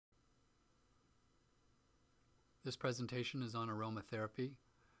This presentation is on aromatherapy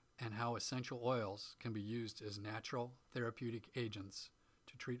and how essential oils can be used as natural therapeutic agents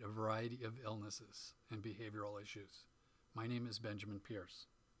to treat a variety of illnesses and behavioral issues. My name is Benjamin Pierce.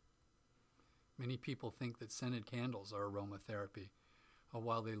 Many people think that scented candles are aromatherapy.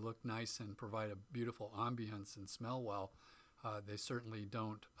 While they look nice and provide a beautiful ambience and smell well, they certainly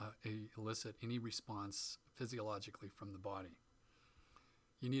don't elicit any response physiologically from the body.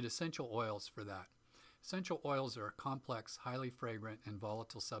 You need essential oils for that. Essential oils are complex, highly fragrant, and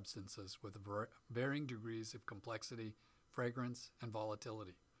volatile substances with varying degrees of complexity, fragrance, and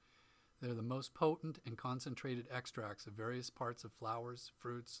volatility. They're the most potent and concentrated extracts of various parts of flowers,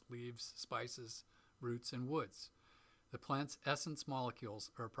 fruits, leaves, spices, roots, and woods. The plant's essence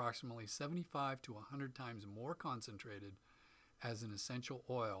molecules are approximately 75 to 100 times more concentrated as an essential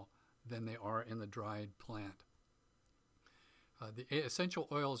oil than they are in the dried plant. The essential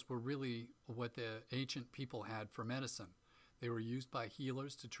oils were really what the ancient people had for medicine. They were used by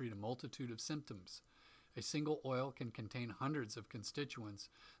healers to treat a multitude of symptoms. A single oil can contain hundreds of constituents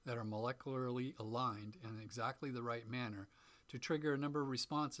that are molecularly aligned in exactly the right manner to trigger a number of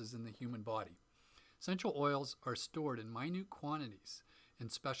responses in the human body. Essential oils are stored in minute quantities in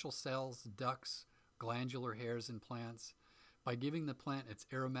special cells, ducts, glandular hairs in plants. By giving the plant its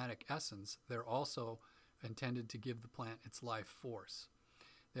aromatic essence, they're also intended to give the plant its life force.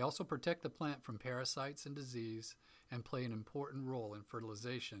 They also protect the plant from parasites and disease and play an important role in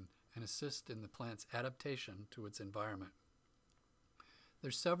fertilization and assist in the plant's adaptation to its environment.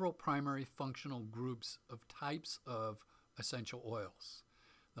 There's several primary functional groups of types of essential oils: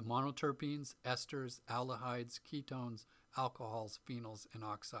 the monoterpenes, esters, aldehydes, ketones, alcohols, phenols, and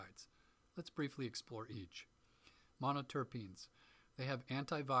oxides. Let's briefly explore each. Monoterpenes. They have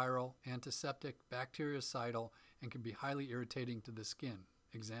antiviral, antiseptic, bactericidal, and can be highly irritating to the skin.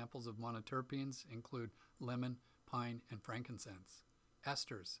 Examples of monoterpenes include lemon, pine, and frankincense.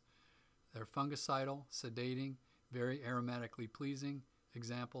 Esters. They're fungicidal, sedating, very aromatically pleasing.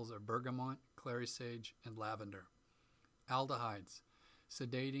 Examples are bergamot, clary sage, and lavender. Aldehydes.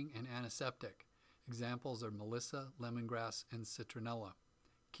 Sedating and antiseptic. Examples are melissa, lemongrass, and citronella.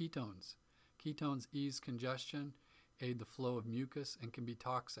 Ketones. Ketones ease congestion, aid the flow of mucus, and can be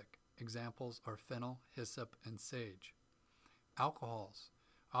toxic. Examples are fennel, hyssop, and sage. Alcohols.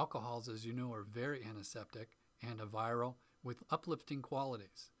 Alcohols, as you know, are very antiseptic, antiviral, with uplifting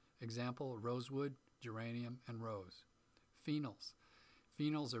qualities. Example, rosewood, geranium, and rose. Phenols.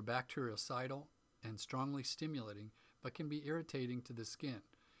 Phenols are bactericidal and strongly stimulating, but can be irritating to the skin.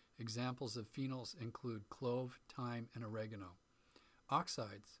 Examples of phenols include clove, thyme, and oregano.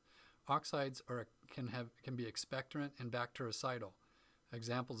 Oxides. Oxides can be expectorant and bactericidal.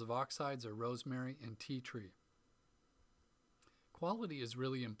 Examples of oxides are rosemary and tea tree. Quality is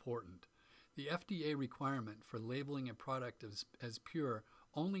really important. The FDA requirement for labeling a product as pure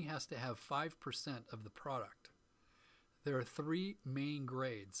only has to have 5% of the product. There are three main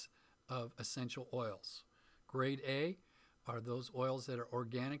grades of essential oils. Grade A are those oils that are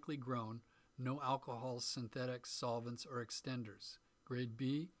organically grown, no alcohols, synthetics, solvents, or extenders. Grade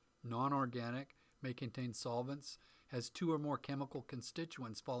B, non-organic, may contain solvents, has 2 or more chemical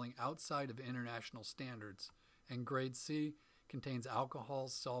constituents falling outside of international standards. And grade C contains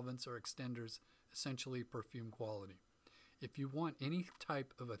alcohols, solvents, or extenders, essentially perfume quality. If you want any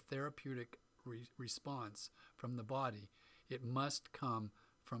type of a therapeutic response from the body, it must come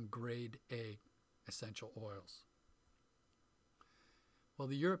from grade A essential oils. Well,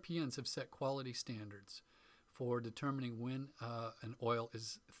 the Europeans have set quality standards for determining when an oil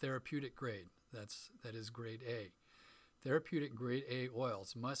is therapeutic grade, that is grade A. Therapeutic grade A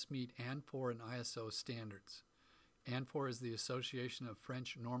oils must meet ANFOR and ISO standards. ANFOR is the Association of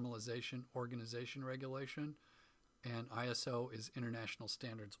French Normalization Organization Regulation, and ISO is International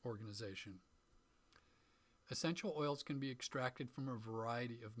Standards Organization. Essential oils can be extracted from a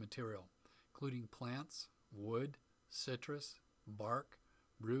variety of material, including plants, wood, citrus, bark,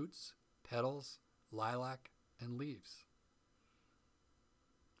 roots, petals, lilac, and leaves.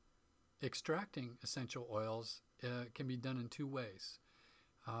 Extracting essential oils can be done in 2 ways.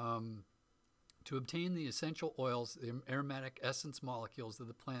 To obtain the essential oils, the aromatic essence molecules of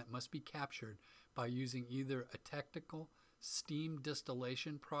the plant must be captured by using either a technical steam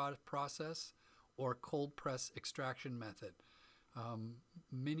distillation process or cold press extraction method.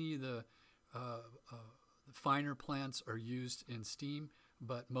 Many of the finer plants are used in steam,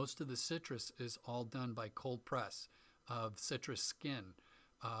 but most of the citrus is all done by cold press of citrus skin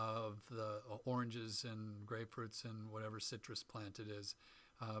of the oranges and grapefruits and whatever citrus plant it is,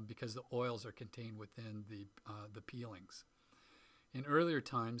 because the oils are contained within the peelings. In earlier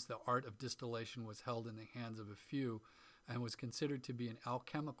times, the art of distillation was held in the hands of a few and was considered to be an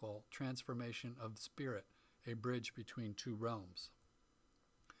alchemical transformation of spirit, a bridge between two realms.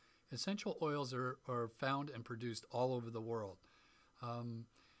 Essential oils are found and produced all over the world.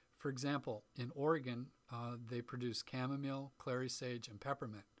 For example, in Oregon, they produce chamomile, clary sage, and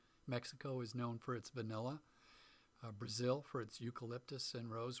peppermint. Mexico is known for its vanilla. Brazil for its eucalyptus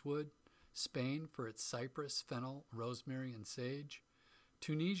and rosewood. Spain for its cypress, fennel, rosemary, and sage.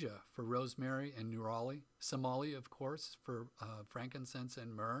 Tunisia for rosemary and neroli. Somalia, of course, for frankincense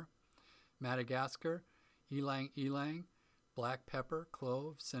and myrrh. Madagascar, ylang ylang, black pepper,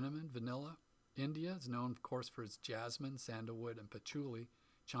 clove, cinnamon, vanilla. India is known, of course, for its jasmine, sandalwood, and patchouli.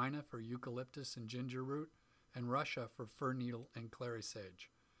 China for eucalyptus and ginger root. And Russia for fir needle and clary sage.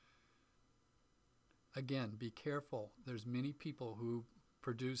 Again, be careful. There's many people who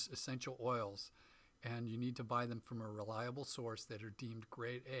produce essential oils, and you need to buy them from a reliable source that are deemed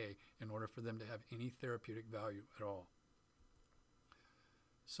grade A in order for them to have any therapeutic value at all.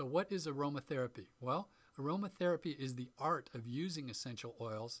 So what is aromatherapy? Well, aromatherapy is the art of using essential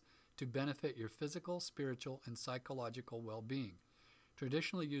oils to benefit your physical, spiritual, and psychological well-being.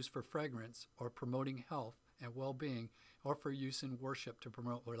 Traditionally used for fragrance or promoting health and well-being, or for use in worship to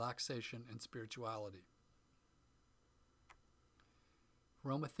promote relaxation and spirituality.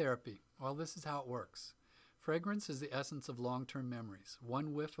 Aromatherapy. Well, this is how it works. Fragrance is the essence of long-term memories.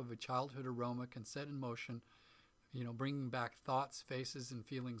 One whiff of a childhood aroma can set in motion, bringing back thoughts, faces, and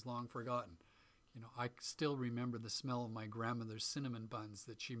feelings long forgotten. I still remember the smell of my grandmother's cinnamon buns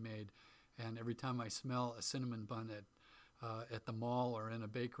that she made, and every time I smell a cinnamon bun at the mall or in a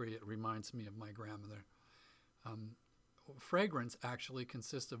bakery, it reminds me of my grandmother. Fragrance actually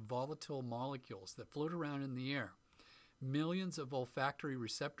consists of volatile molecules that float around in the air. Millions of olfactory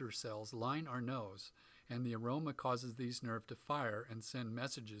receptor cells line our nose, and the aroma causes these nerves to fire and send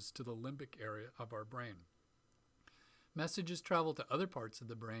messages to the limbic area of our brain. Messages travel to other parts of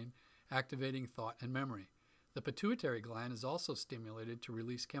the brain, activating thought and memory. The pituitary gland is also stimulated to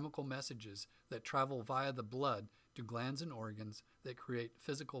release chemical messages that travel via the blood to glands and organs that create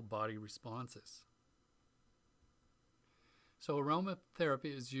physical body responses. So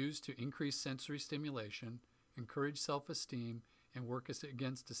aromatherapy is used to increase sensory stimulation, encourage self-esteem, and work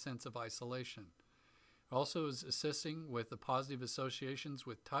against a sense of isolation. It also is assisting with the positive associations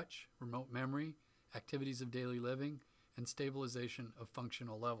with touch, remote memory, activities of daily living, and stabilization of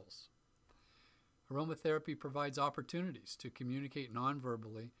functional levels. Aromatherapy provides opportunities to communicate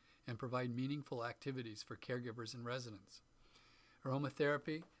non-verbally and provide meaningful activities for caregivers and residents.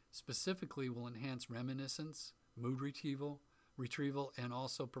 Aromatherapy specifically will enhance reminiscence, mood retrieval, and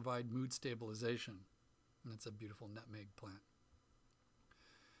also provide mood stabilization. And that's a beautiful nutmeg plant.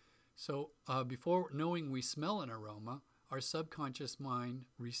 So before knowing we smell an aroma, our subconscious mind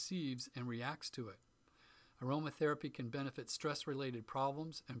receives and reacts to it. Aromatherapy can benefit stress-related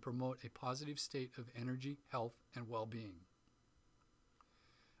problems and promote a positive state of energy, health, and well-being.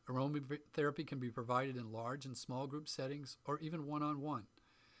 Aromatherapy can be provided in large and small group settings or even one-on-one.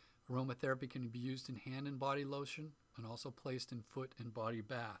 Aromatherapy can be used in hand and body lotion and also placed in foot and body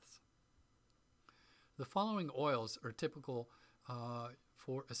baths. The following oils are typical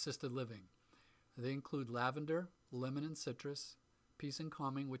for assisted living. They include lavender, lemon and citrus, peace and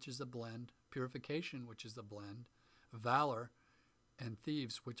calming, which is a blend, purification, which is a blend, valor, and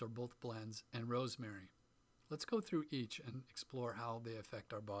thieves, which are both blends, and rosemary. Let's go through each and explore how they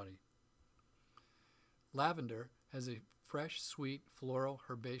affect our body. Lavender has a fresh, sweet, floral,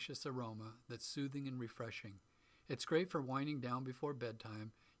 herbaceous aroma that's soothing and refreshing. It's great for winding down before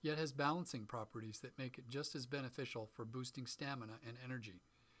bedtime, yet has balancing properties that make it just as beneficial for boosting stamina and energy.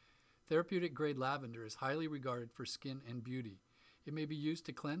 Therapeutic grade lavender is highly regarded for skin and beauty. It may be used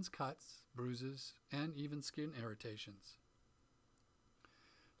to cleanse cuts, bruises, and even skin irritations.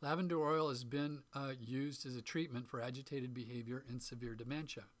 Lavender oil has been used as a treatment for agitated behavior and severe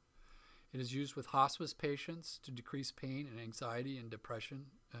dementia. It is used with hospice patients to decrease pain and anxiety and depression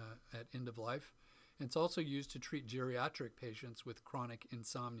at end of life. And it's also used to treat geriatric patients with chronic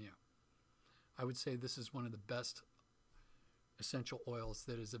insomnia. I would say this is one of the best essential oils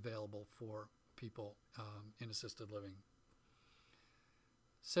that is available for people in assisted living.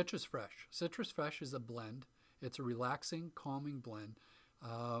 Citrus Fresh. Citrus Fresh is a blend. It's a relaxing, calming blend,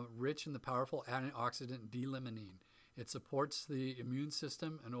 rich in the powerful antioxidant D-limonene. It supports the immune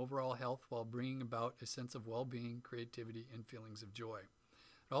system and overall health while bringing about a sense of well-being, creativity, and feelings of joy.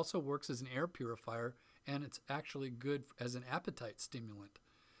 It also works as an air purifier, and it's actually good as an appetite stimulant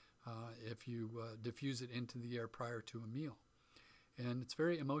if you diffuse it into the air prior to a meal. And it's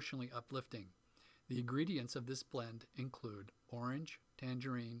very emotionally uplifting. The ingredients of this blend include orange,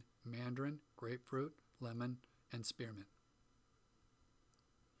 tangerine, mandarin, grapefruit, lemon, and spearmint.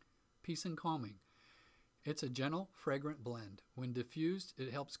 Peace and calming. It's a gentle, fragrant blend. When diffused,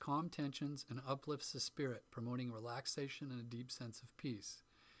 it helps calm tensions and uplifts the spirit, promoting relaxation and a deep sense of peace.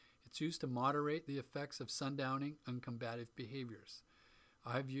 It's used to moderate the effects of sundowning and combative behaviors.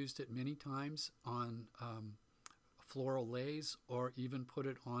 I've used it many times on floral lays, or even put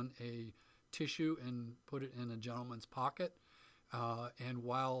it on a tissue and put it in a gentleman's pocket. And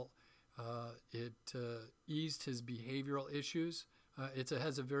while it eased his behavioral issues, it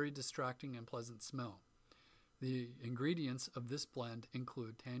has a very distracting and pleasant smell. The ingredients of this blend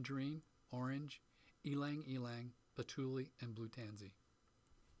include tangerine, orange, ylang ylang, patchouli, and blue tansy.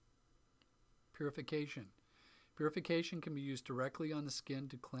 Purification. Purification can be used directly on the skin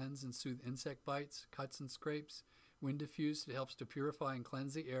to cleanse and soothe insect bites, cuts, and scrapes. When diffused, it helps to purify and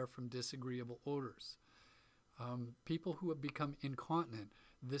cleanse the air from disagreeable odors. People who have become incontinent,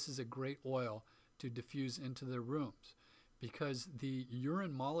 this is a great oil to diffuse into their rooms, because the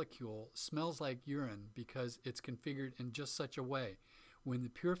urine molecule smells like urine because it's configured in just such a way. When the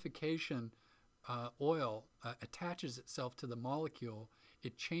purification oil attaches itself to the molecule,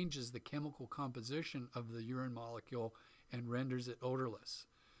 it changes the chemical composition of the urine molecule and renders it odorless.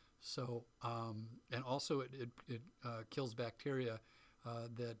 So, and also it kills bacteria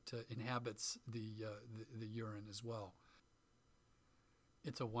that inhabits the urine as well.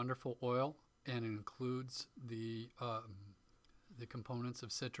 It's a wonderful oil, and it includes the components of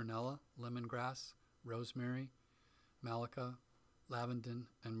citronella, lemongrass, rosemary, malica, lavender,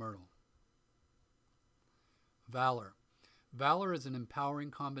 and myrtle. Valor. Valor is an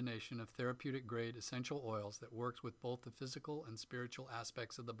empowering combination of therapeutic-grade essential oils that works with both the physical and spiritual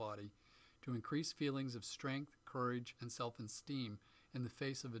aspects of the body to increase feelings of strength, courage, and self-esteem in the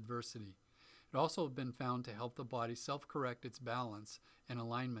face of adversity. It also has been found to help the body self-correct its balance and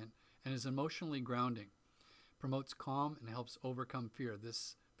alignment, and is emotionally grounding, promotes calm, and helps overcome fear.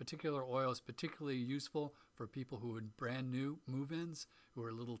 This particular oil is particularly useful for people who are brand new move-ins, who are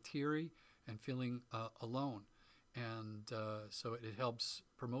a little teary and feeling alone. And so it helps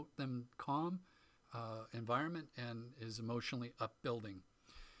promote them calm environment and is emotionally upbuilding.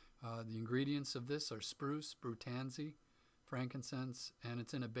 The ingredients of this are spruce, tansy, frankincense, and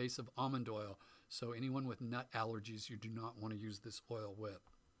it's in a base of almond oil. So anyone with nut allergies, you do not want to use this oil with.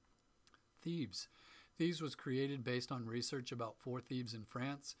 Thieves. Thieves was created based on research about 4 thieves in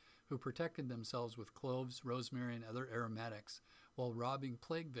France who protected themselves with cloves, rosemary, and other aromatics while robbing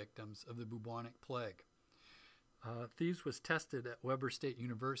plague victims of the bubonic plague. Thieves was tested at Weber State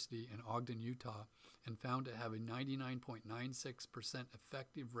University in Ogden, Utah, and found to have a 99.96%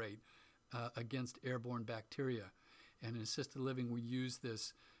 effective rate against airborne bacteria. And in assisted living, we use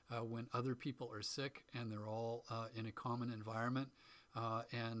this when other people are sick and they're all in a common environment,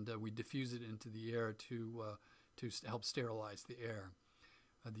 and we diffuse it into the air to help sterilize the air.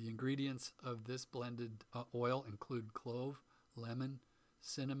 The ingredients of this blended oil include clove, lemon,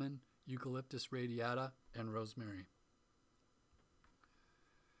 cinnamon, eucalyptus radiata, and rosemary.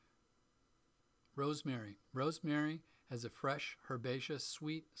 Rosemary. Rosemary has a fresh, herbaceous,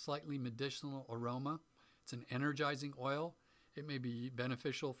 sweet, slightly medicinal aroma. It's an energizing oil. It may be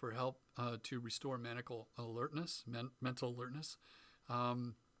beneficial for help to restore mental alertness.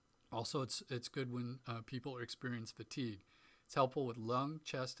 Also, it's good when people experience fatigue. It's helpful with lung,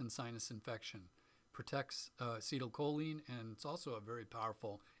 chest, and sinus infection. Protects acetylcholine, and it's also a very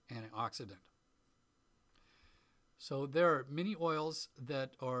powerful antioxidant. So there are many oils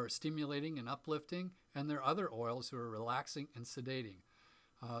that are stimulating and uplifting, and there are other oils who are relaxing and sedating.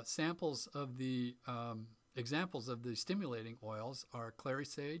 Examples of the stimulating oils are clary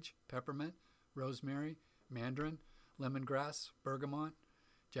sage, peppermint, rosemary, mandarin, lemongrass, bergamot,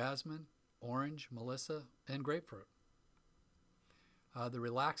 jasmine, orange, melissa, and grapefruit. The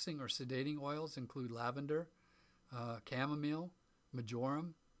relaxing or sedating oils include lavender, chamomile,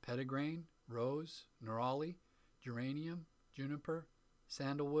 majoram, petitgrain, rose, neroli, geranium, juniper,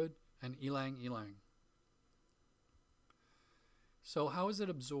 sandalwood, and ylang ylang. So how is it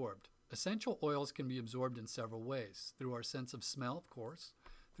absorbed? Essential oils can be absorbed in several ways: through our sense of smell, of course,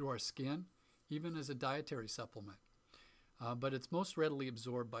 through our skin, even as a dietary supplement. But it's most readily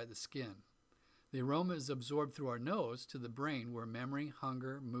absorbed by the skin. The aroma is absorbed through our nose to the brain, where memory,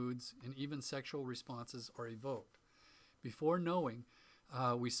 hunger, moods, and even sexual responses are evoked. Before knowing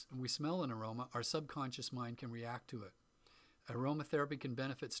we smell an aroma, our subconscious mind can react to it. Aromatherapy can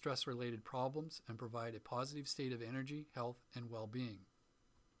benefit stress-related problems and provide a positive state of energy, health, and well-being.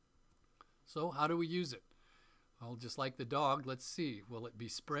 So how do we use it? Well, just like the dog, let's see. Will it be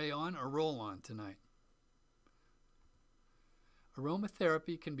spray on or roll on tonight?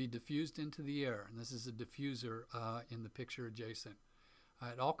 Aromatherapy can be diffused into the air, and this is a diffuser in the picture adjacent.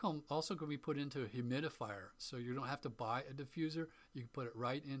 It also can be put into a humidifier, so you don't have to buy a diffuser. You can put it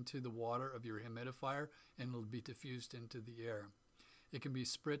right into the water of your humidifier, and it'll be diffused into the air. It can be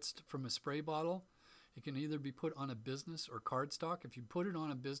spritzed from a spray bottle. It can either be put on a business or cardstock. If you put it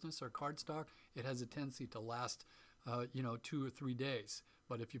on a business or cardstock, it has a tendency to last 2 or 3 days.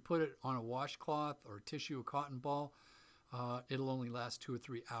 But if you put it on a washcloth or tissue or cotton ball, it'll only last 2 or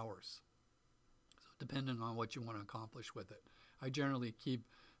 3 hours. So depending on what you want to accomplish with it. I generally keep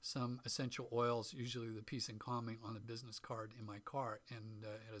some essential oils, usually the peace and calming, on a business card in my car, and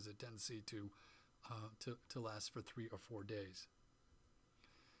it has a tendency to last for 3 or 4 days.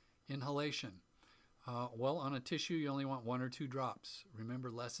 Inhalation. Well, on a tissue, you only want 1 or 2 drops.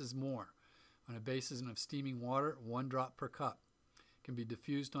 Remember, less is more. On a basin of steaming water, 1 drop per cup. It can be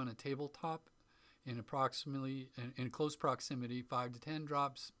diffused on a tabletop in close proximity, 5 to 10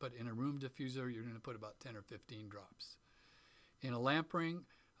 drops, but in a room diffuser, you're going to put about 10 or 15 drops. In a lamp ring,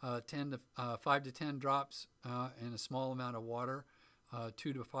 5 to 10 drops in a small amount of water,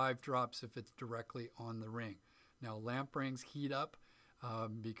 2 to 5 drops if it's directly on the ring. Now, lamp rings heat up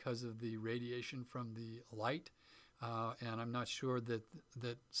because of the radiation from the light, and I'm not sure that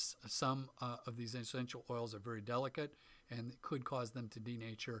some of these essential oils are very delicate, and it could cause them to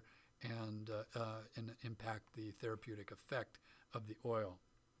denature and impact the therapeutic effect of the oil.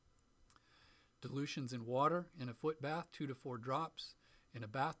 Dilutions in water. In a foot bath, 2 to 4 drops. In a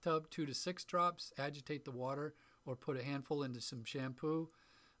bathtub, 2 to 6 drops. Agitate the water or put a handful into some shampoo.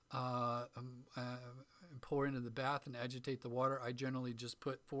 Pour into the bath and agitate the water. I generally just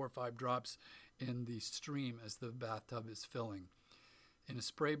put 4 or 5 drops in the stream as the bathtub is filling. In a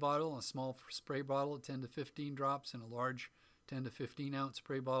spray bottle, a small spray bottle, 10 to 15 drops. In a large 10 to 15 ounce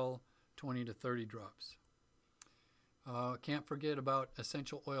spray bottle, 20 to 30 drops. Can't forget about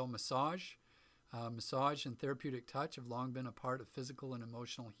essential oil massage. Massage and therapeutic touch have long been a part of physical and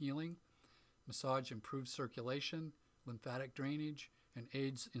emotional healing. Massage improves circulation, lymphatic drainage, and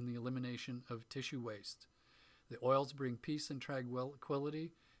aids in the elimination of tissue waste. The oils bring peace and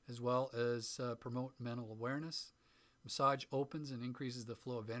tranquility, as well as promote mental awareness. Massage opens and increases the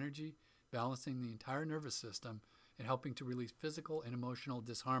flow of energy, balancing the entire nervous system and helping to release physical and emotional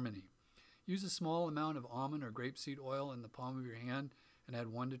disharmony. Use a small amount of almond or grapeseed oil in the palm of your hand and add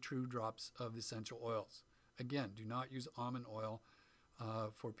 1 to 2 drops of essential oils. Again, do not use almond oil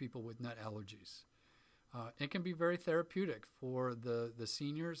for people with nut allergies. It can be very therapeutic for the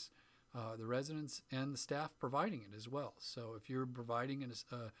seniors, the residents, and the staff providing it as well. So if you're providing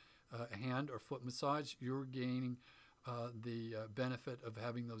a hand or foot massage, you're gaining the benefit of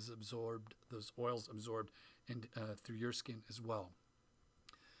having those oils absorbed through your skin as well.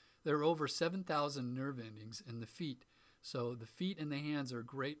 There are over 7,000 nerve endings in the feet. So the feet and the hands are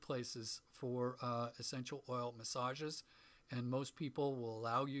great places for essential oil massages, and most people will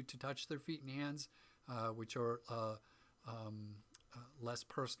allow you to touch their feet and hands, which are less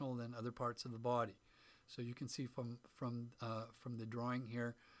personal than other parts of the body. So you can see from the drawing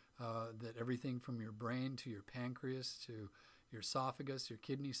here that everything from your brain to your pancreas to your esophagus, your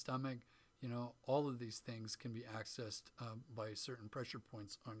kidney, stomach, all of these things can be accessed by certain pressure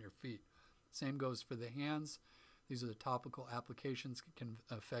points on your feet. Same goes for the hands. These are the topical applications that can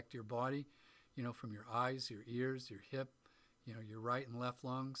affect your body, from your eyes, your ears, your hip, your right and left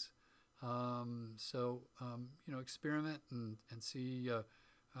lungs. Experiment and see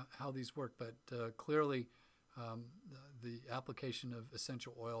how these work. But clearly, the application of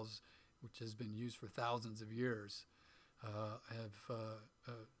essential oils, which has been used for thousands of years, have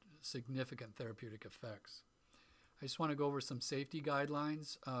significant therapeutic effects. I just want to go over some safety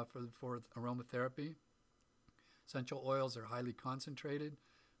guidelines for aromatherapy. Essential oils are highly concentrated.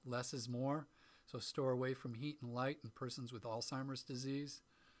 Less is more. So store away from heat and light in persons with Alzheimer's disease.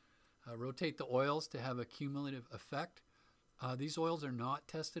 Rotate the oils to have a cumulative effect. These oils are not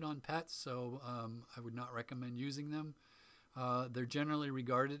tested on pets, so I would not recommend using them. They're generally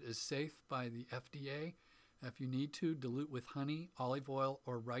regarded as safe by the FDA. If you need to, dilute with honey, olive oil,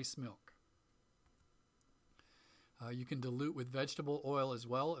 or rice milk. You can dilute with vegetable oil as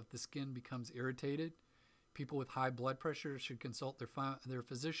well if the skin becomes irritated. People with high blood pressure should consult their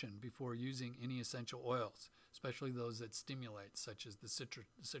physician before using any essential oils, especially those that stimulate, such as the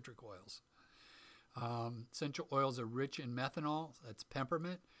citric oils. Essential oils are rich in methanol, that's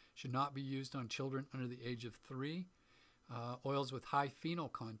peppermint, should not be used on children under the age of 3. Oils with high phenol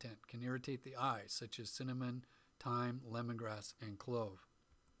content can irritate the eyes, such as cinnamon, thyme, lemongrass, and clove.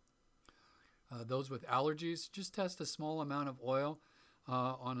 Those with allergies, just test a small amount of oil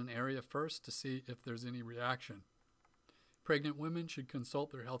on an area first to see if there's any reaction. Pregnant women should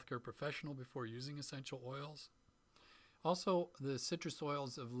consult their healthcare professional before using essential oils. Also, the citrus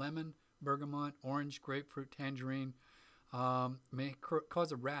oils of lemon, bergamot, orange, grapefruit, tangerine may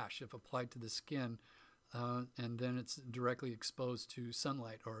cause a rash if applied to the skin, and then it's directly exposed to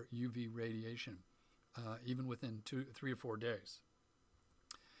sunlight or UV radiation, even within 3 or 4 days.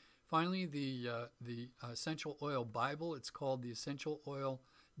 Finally, the Essential Oil Bible, it's called the Essential Oil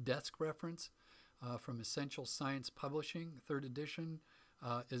Desk Reference from Essential Science Publishing, 3rd edition,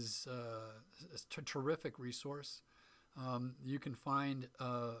 is a terrific resource. You can find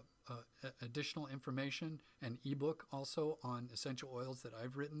additional information and ebook also on essential oils that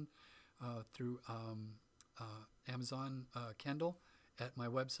I've written through Amazon Kindle at my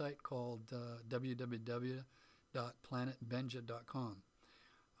website called www.planetbenja.com.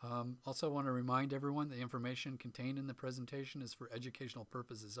 Also, I want to remind everyone the information contained in the presentation is for educational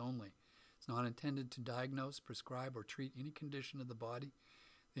purposes only. It's not intended to diagnose, prescribe, or treat any condition of the body.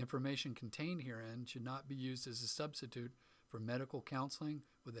 The information contained herein should not be used as a substitute for medical counseling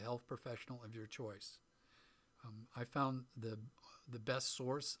with a health professional of your choice. I found the best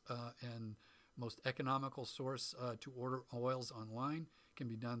source and most economical source to order oils online can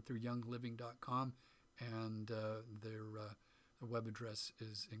be done through youngliving.com, and their web address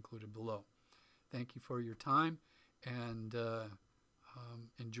is included below. Thank you for your time, and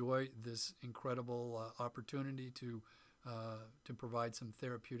enjoy this incredible opportunity to provide some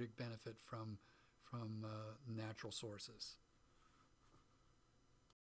therapeutic benefit from natural sources.